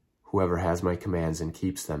Whoever has my commands and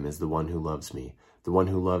keeps them is the one who loves me. The one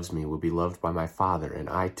who loves me will be loved by my Father, and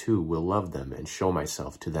I too will love them and show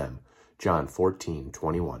myself to them. John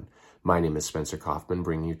 14:21. My name is Spencer Coffman,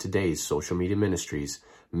 bringing you today's Social Media Ministries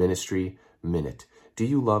Ministry Minute. Do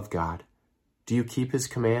you love God? Do you keep his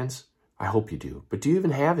commands? I hope you do. But do you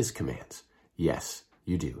even have his commands? Yes,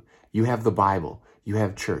 you do. You have the Bible. You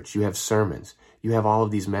have church. You have sermons. You have all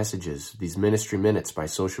of these messages, these ministry minutes by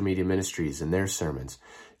Social Media Ministries and their sermons.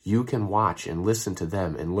 You can watch and listen to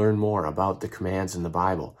them and learn more about the commands in the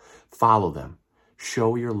Bible. Follow them.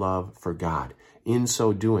 Show your love for God. In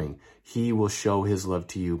so doing, he will show his love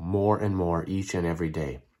to you more and more each and every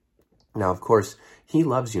day. Now, of course, he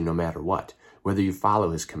loves you no matter what, whether you follow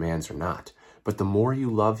his commands or not. But the more you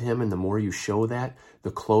love him and the more you show that,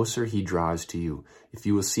 the closer he draws to you. If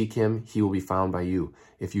you will seek him, he will be found by you.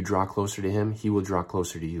 If you draw closer to him, he will draw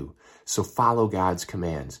closer to you. So follow God's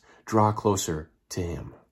commands. Draw closer to him.